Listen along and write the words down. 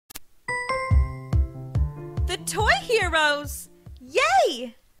heroes.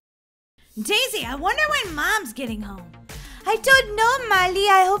 Yay! Daisy, I wonder when Mom's getting home. I don't know, Molly.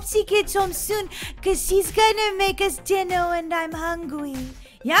 I hope she gets home soon, because she's gonna make us dinner and I'm hungry.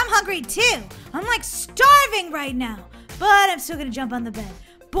 Yeah, I'm hungry too. I'm like starving right now, but I'm still gonna jump on the bed.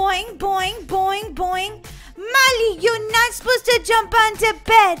 Boing, boing, boing, boing. Molly, you're not supposed to jump onto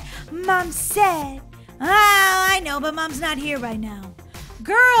bed, Mom said. Oh, I know, but Mom's not here right now.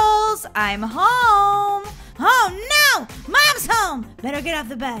 Girls, I'm home. Oh no, Mom's home. Better get off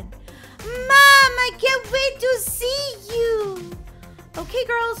the bed. Mom, I can't wait to see you. Okay,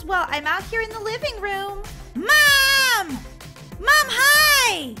 girls, well, I'm out here in the living room. Mom! Mom,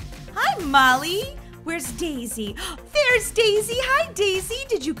 hi! Hi, Molly. Where's Daisy? There's Daisy. Hi, Daisy.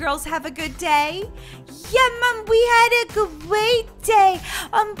 Did you girls have a good day? Yeah, Mom, we had a great day.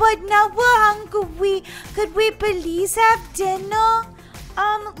 But now we're hungry. Could we please have dinner?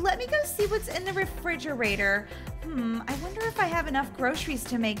 Let me go see what's in the refrigerator. I wonder if I have enough groceries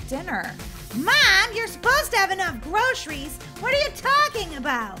to make dinner. Mom, you're supposed to have enough groceries. What are you talking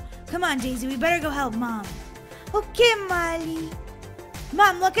about? Come on, Daisy, we better go help Mom. Okay, Molly.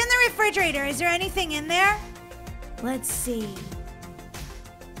 Mom, look in the refrigerator. Is there anything in there? Let's see.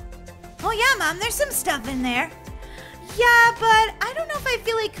 Oh, yeah, Mom, there's some stuff in there. Yeah, but I don't know if I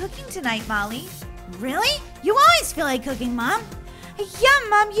feel like cooking tonight, Molly. Really? You always feel like cooking, Mom. Yeah,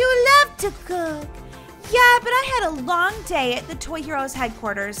 Mom, you love to cook. Yeah, but I had a long day at the Toy Heroes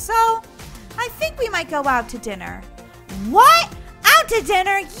headquarters, so I think we might go out to dinner. What? Out to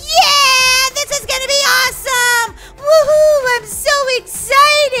dinner? Yeah! This is gonna be awesome! Woohoo! I'm so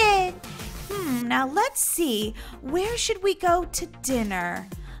excited! Now let's see. Where should we go to dinner?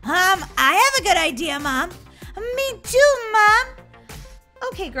 I have a good idea, Mom. Me too, Mom.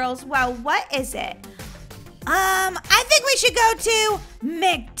 Okay, girls, well, what is it? I think we should go to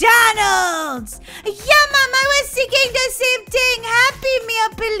McDonald's. Yeah, Mom, I was thinking the same thing. Happy Meal,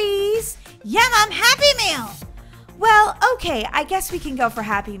 please. Yeah, Mom, Happy Meal. Well, okay, I guess we can go for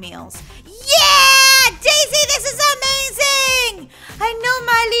Happy Meals. Yeah! Daisy, this is amazing! I know,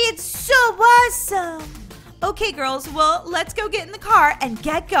 Miley, it's so awesome. Okay, girls, well, let's go get in the car and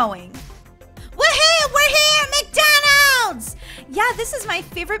get going. We're here, McDonald's! Yeah, this is my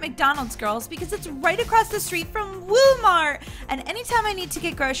favorite McDonald's, girls, because it's right across the street from Walmart. And anytime I need to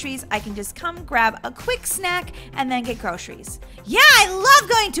get groceries, I can just come grab a quick snack and then get groceries. Yeah, I love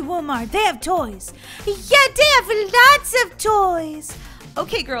going to Walmart. They have toys. Yeah, they have lots of toys.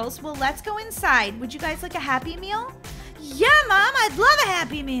 Okay, girls, well, let's go inside. Would you guys like a Happy Meal? Yeah, Mom, I'd love a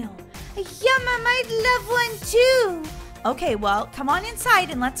Happy Meal. Yeah, Mom, I'd love one too. Okay, well, come on inside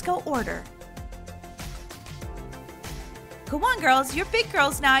and let's go order. Come on, girls. You're big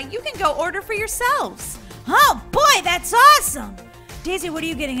girls now. You can go order for yourselves. Oh, boy, that's awesome. Daisy, what are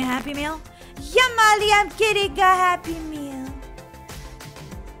you getting, a Happy Meal? Yeah, Molly, I'm getting a Happy Meal.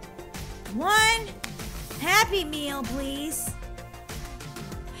 One Happy Meal, please.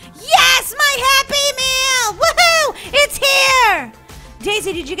 Yes, my Happy Meal! Woohoo! It's here!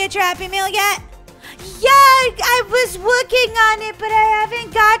 Daisy, did you get your Happy Meal yet? Yeah, I was working on it, but I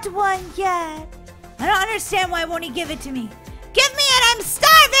haven't got one yet. I don't understand why won't he give it to me. Give me it, I'm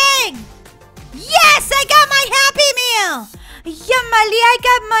starving! Yes, I got my Happy Meal! Yeah, Molly, I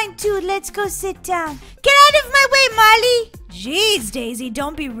got mine too. Let's go sit down. Get out of my way, Molly! Jeez, Daisy,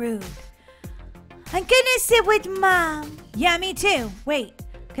 don't be rude. I'm gonna sit with Mom. Yeah, me too. Wait,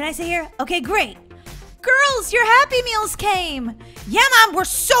 can I sit here? Okay, great. Girls, your Happy Meals came. Yeah, Mom, we're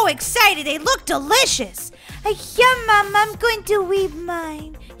so excited. They look delicious. Yeah, Mom, I'm going to eat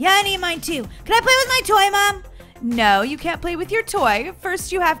mine. Yeah, I need mine too. Can I play with my toy, Mom? No, you can't play with your toy.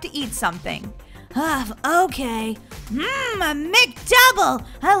 First, you have to eat something. Okay. A McDouble.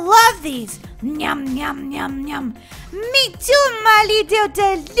 I love these. Yum, yum, yum, yum. Me too, Molly. They're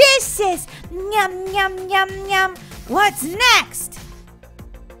delicious. Yum, yum, yum, yum. What's next?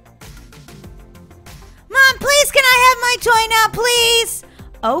 Mom, please, can I have my toy now, please?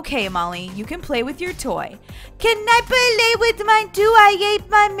 Okay, Molly, you can play with your toy. Can I play with mine too? I ate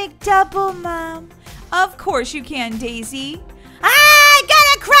my McDouble, Mom. Of course you can, Daisy. I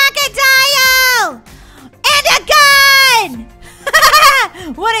got a crocodile! And a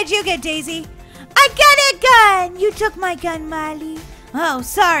gun! What did you get, Daisy? I got a gun. You took my gun, Molly. Oh,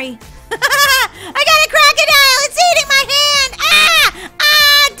 sorry. I got a crocodile. It's eating my hand.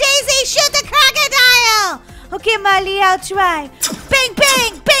 Daisy, shoot the crocodile. Okay, Molly, I'll try. Bang,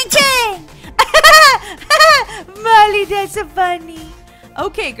 bang, bang, bang. Molly, that's so funny.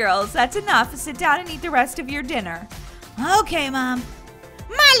 Okay, girls, that's enough. Sit down and eat the rest of your dinner. Okay, Mom.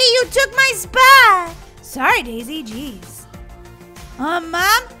 Molly, you took my spot. Sorry, Daisy. Jeez.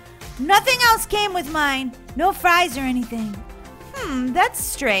 Mom? Nothing else came with mine. No fries or anything. That's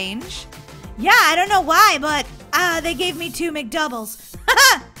strange. Yeah, I don't know why, but they gave me 2 McDoubles.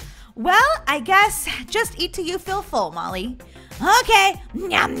 Well, I guess just eat till you feel full, Molly. Okay.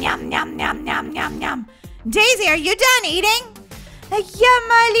 Yum, yum, yum, yum, yum, yum, yum. Daisy, are you done eating? Yeah,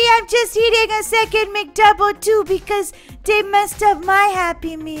 Molly, I'm just eating a second McDouble too because they messed up my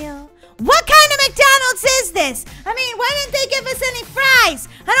Happy Meal. What kind of McDonald's is this? I mean, why didn't they give us any fries?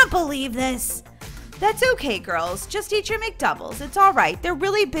 I don't believe this. That's okay, girls. Just eat your McDoubles. It's all right. They're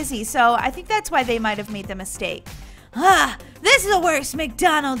really busy, so I think that's why they might have made the mistake. This is the worst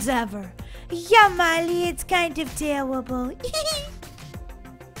McDonald's ever. Yeah, Molly, it's kind of terrible.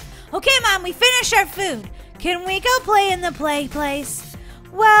 Okay, Mom, we finished our food. Can we go play in the play place?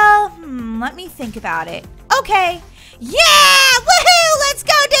 Well, let me think about it. Okay. Yeah! Woohoo! Let's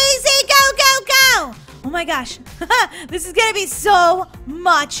go, Daisy! Go, go, go! Oh my gosh. This is gonna be so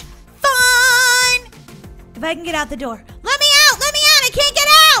much fun! If I can get out the door. Let me out! Let me out! I can't get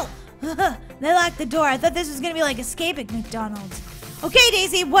out! They locked the door. I thought this was gonna be like escaping McDonald's. Okay,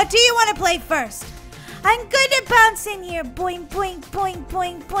 Daisy, what do you want to play first? I'm good at bouncing here. Boing, boing, boing,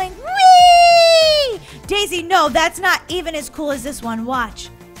 boing, boing. Whee! Daisy, no, that's not even as cool as this one. Watch.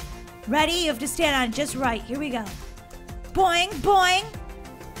 Ready? You have to stand on it just right. Here we go. Boing, boing.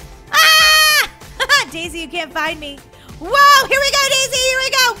 Ah! Daisy, you can't find me. Whoa, here we go, Daisy, here we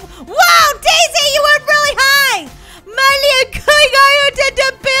go. Whoa, Daisy, you went really high. Molly, I'm going higher to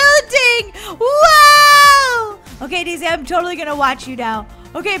the building. Whoa! Okay, Daisy, I'm totally going to watch you now.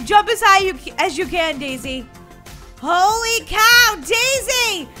 Okay, jump as high as you can, Daisy. Holy cow,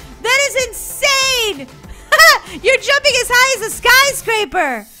 Daisy! That is insane! You're jumping as high as a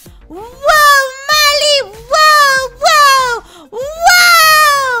skyscraper. Whoa, Molly! Whoa, whoa,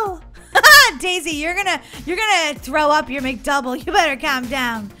 whoa! Daisy, you're gonna throw up your McDouble. You better calm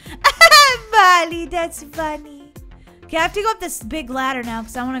down. Molly, that's funny. Okay, I have to go up this big ladder now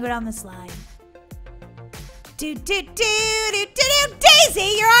because I want to go down the slide. Daisy,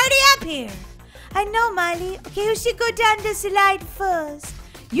 you're already up here. I know, Molly. Okay, who should go down the slide first?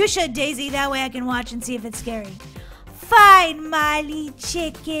 You should, Daisy. That way I can watch and see if it's scary. Fine, Molly,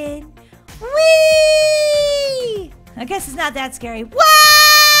 chicken. Whee! I guess it's not that scary.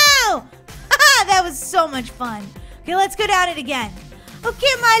 Whoa! That was so much fun. Okay, let's go down it again.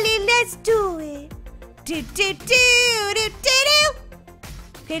 Okay, Molly, let's do it.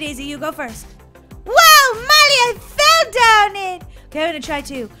 Okay, Daisy, you go first. Whoa, Molly, I fell down it. Okay, I'm gonna try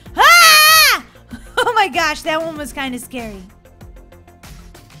too. Ah! Oh my gosh, that one was kind of scary.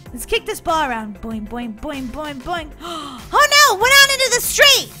 Let's kick this ball around. Boing, boing, boing, boing, boing. Oh no, went out into the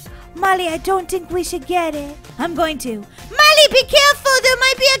street. Molly, I don't think we should get it. I'm going to. Molly, be careful. There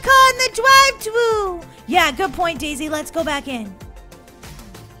might be a car in the drive-thru. Yeah, good point, Daisy. Let's go back in.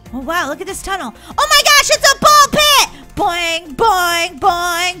 Oh, wow, look at this tunnel. Oh my gosh, it's a ball pit. Boing, boing,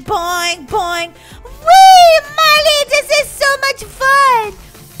 boing, boing, boing. Whee, Molly, this is so much fun.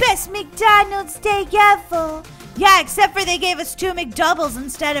 Best McDonald's day ever. Yeah, except for they gave us 2 McDoubles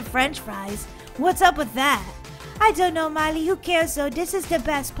instead of French fries. What's up with that? I don't know, Molly. Who cares, though? This is the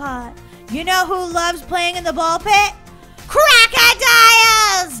best part. You know who loves playing in the ball pit?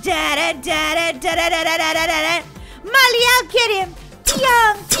 Crocodiles! Da-da-da-da-da-da-da-da-da-da. Molly, I'll get him.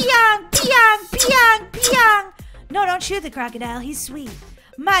 Pyong, pyong, pyong, pyong, pyong. No, don't shoot the crocodile. He's sweet.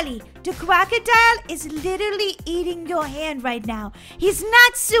 Molly, the crocodile is literally eating your hand right now. He's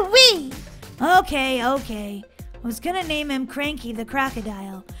not sweet. Okay, okay. I was gonna name him Cranky the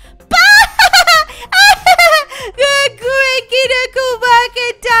crocodile. Cranky the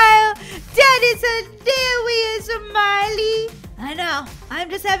crocodile. That is hilarious, Molly. I know. I'm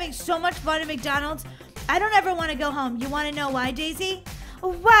just having so much fun at McDonald's. I don't ever want to go home. You want to know why, Daisy?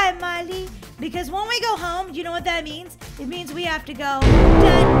 Why, Molly? Because when we go home, you know what that means? It means we have to go to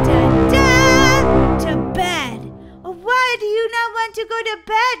bed. Why do you not want to go to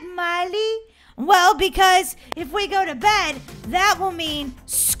bed, Molly? Well, because if we go to bed, that will mean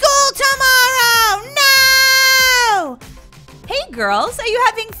school tomorrow! No! Hey, girls, are you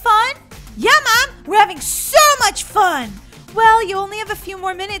having fun? Yeah, Mom, we're having so much fun. Well, you only have a few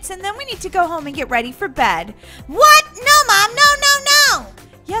more minutes, and then we need to go home and get ready for bed. What? No, Mom, no, no, no!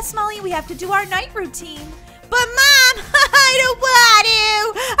 Yes, Molly, we have to do our night routine. But, Mom, I don't want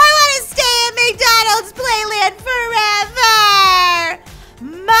to. I want to stay at McDonald's Playland forever.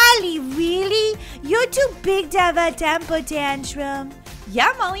 Molly, really? You're too big to have a temper tantrum.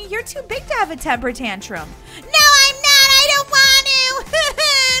 Yeah, Molly, you're too big to have a temper tantrum. No, I'm not. I don't want to.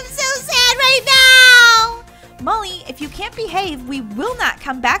 I'm so sad right now. Molly, if you can't behave, we will not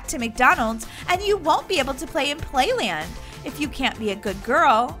come back to McDonald's, and you won't be able to play in Playland if you can't be a good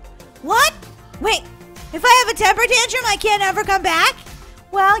girl. What? Wait, if I have a temper tantrum, I can't ever come back?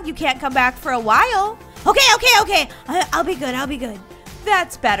 Well, you can't come back for a while. Okay. I'll be good.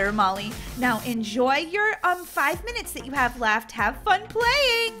 That's better, Molly. Now enjoy your 5 minutes that you have left. Have fun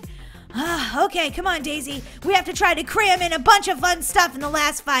playing. Okay, come on, Daisy. We have to try to cram in a bunch of fun stuff in the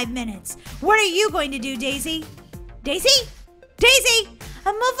last 5 minutes. What are you going to do, Daisy? Daisy?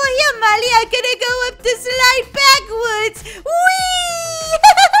 I'm over here, Molly. I'm gonna go up the slide backwards. Whee!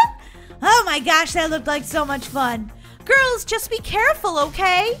 Oh my gosh, that looked like so much fun. Girls, just be careful,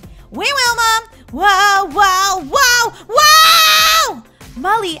 okay? We will, Mom. Wow!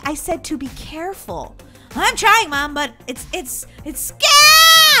 Molly, I said to be careful. I'm trying, Mom, but it's scary.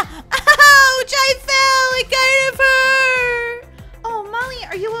 Ouch! I fell. It kind of hurt. Oh, Molly,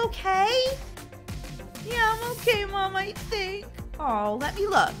 are you okay? Yeah, I'm okay, Mom, I think. Oh, let me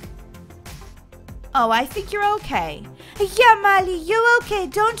look. Oh, I think you're okay. Yeah, Molly, you're okay.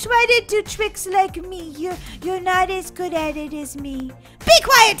 Don't try to do tricks like me. You're not as good at it as me. Be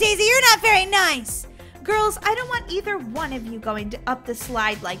quiet, Daisy. You're not very nice. Girls, I don't want either one of you going up the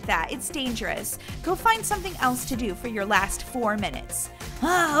slide like that. It's dangerous. Go find something else to do for your last 4 minutes.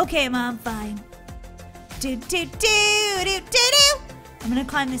 Okay, Mom, fine. I'm gonna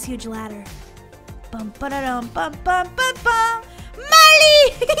climb this huge ladder. Bum ba da dum bum bum bum bum.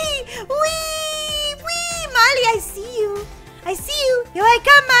 Molly! Wee! Molly, I see you. Here I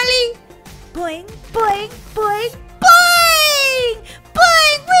come, Molly. Boing, boing, boing, boing!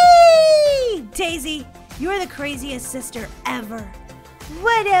 Boing, wee! Daisy, you're the craziest sister ever.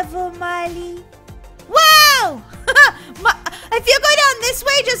 Whatever, Molly. Wow! If you go down this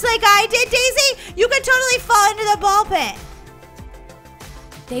way just like I did, Daisy, you could totally fall into the ball pit.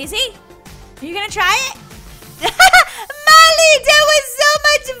 Daisy, are you gonna try it? Molly, that was so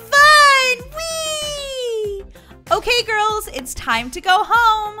much fun! Whee! Okay, girls, it's time to go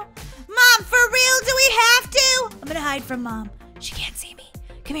home. Mom, for real, do we have to? I'm gonna hide from Mom. She can't see me.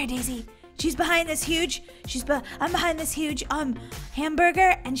 Come here, Daisy. I'm behind this huge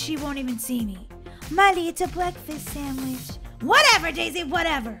hamburger, and she won't even see me. Molly, it's a breakfast sandwich. Whatever, Daisy,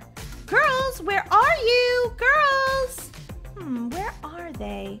 whatever. Girls, where are you? Girls! Where are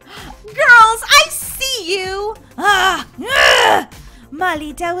they? Girls, I see you!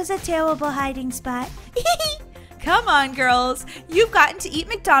 Molly, that was a terrible hiding spot. Come on, girls. You've gotten to eat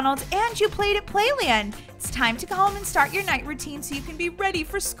McDonald's and you played at Playland. It's time to go home and start your night routine so you can be ready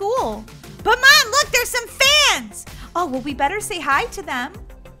for school. But Mom, look, there's some fans! Oh, well, we better say hi to them.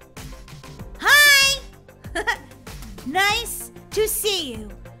 Hi! Nice to see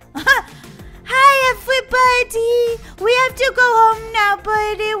you. Hi, everybody. We have to go home now,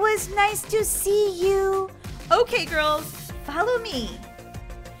 but it was nice to see you. Okay, girls, follow me.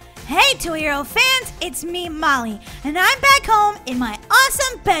 Hey, Toy Hero fans, it's me, Molly, and I'm back home in my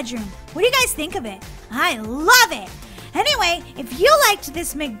awesome bedroom. What do you guys think of it? I love it. Anyway, if you liked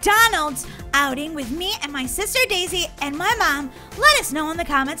this McDonald's outing with me and my sister Daisy and my mom, let us know in the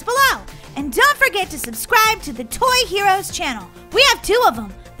comments below. And don't forget to subscribe to the Toy Heroes channel. We have 2 of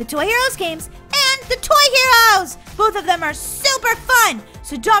them, the Toy Heroes games and the Toy Heroes. Both of them are super fun.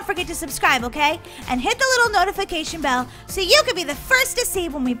 So don't forget to subscribe, okay? And hit the little notification bell so you can be the first to see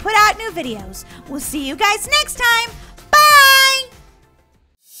when we put out new videos. We'll see you guys next time.